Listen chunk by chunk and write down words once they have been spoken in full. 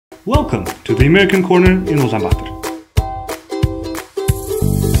Welcome to the American Corner in Ulaanbaatar.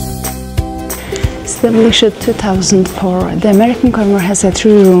 Established in 2004, the American Corner has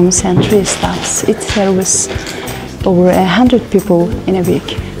 3 rooms and 3 staffs. It serves over 100 people in a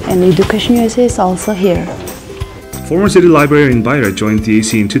week, and Education USA is also here. Former city librarian Bayaraa joined the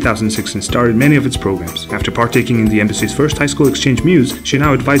AC in 2006 and started many of its programs. After partaking in the embassy's first high school exchange Muse, she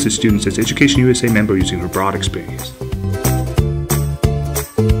now advises students as Education USA member using her broad experience.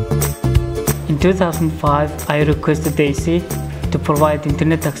 In 2005, I requested the AC to provide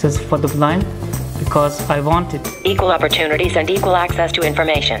internet access for the blind because I wanted equal opportunities and equal access to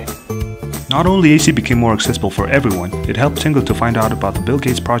information. Not only AC became more accessible for everyone, it helped Tsengel to find out about the Bill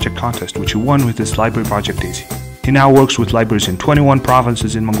Gates Project contest, which he won with his library project AC. He now works with libraries in 21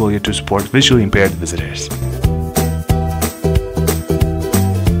 provinces in Mongolia to support visually impaired visitors.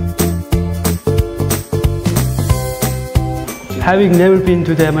 Having never been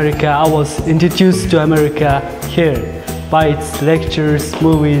to America, I was introduced to America here by its lectures,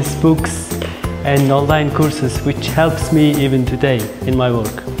 movies, books, and online courses, which helps me even today in my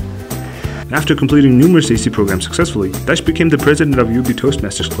work. After completing numerous AC programs successfully, Dash became the president of UB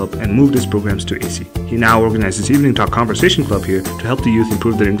Toastmasters Club and moved his programs to AC. He now organizes Evening Talk Conversation Club here to help the youth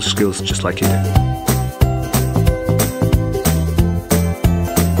improve their English skills just like he did.